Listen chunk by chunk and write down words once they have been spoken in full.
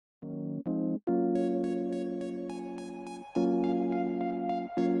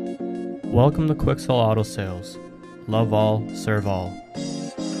Welcome to Quicksell Auto Sales. Love all, serve all.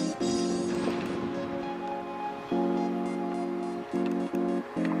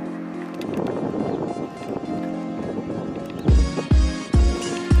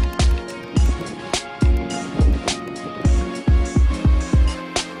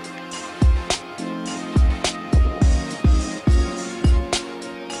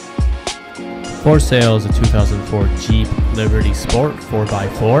 For sale is a 2004 Jeep Liberty Sport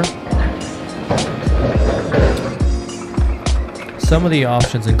 4x4. Some of the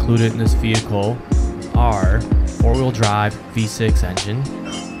options included in this vehicle are 4-wheel drive V6 engine,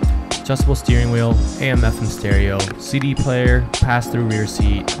 adjustable steering wheel, AM/FM stereo, CD player, pass-through rear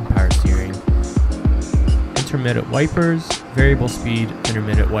seat, and power steering, intermittent wipers, variable speed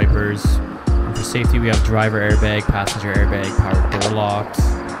intermittent wipers, and for safety we have driver airbag, passenger airbag, power door locks.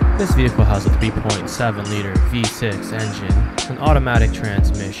 This vehicle has a 3.7 liter V6 engine, an automatic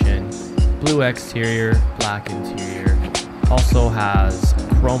transmission, blue exterior, black interior, also has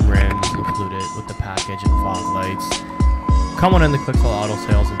chrome rims included with the package and fog lights. Come on in to Quicksell Auto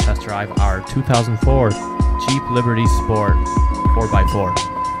Sales and test drive our 2004 Jeep Liberty Sport 4x4.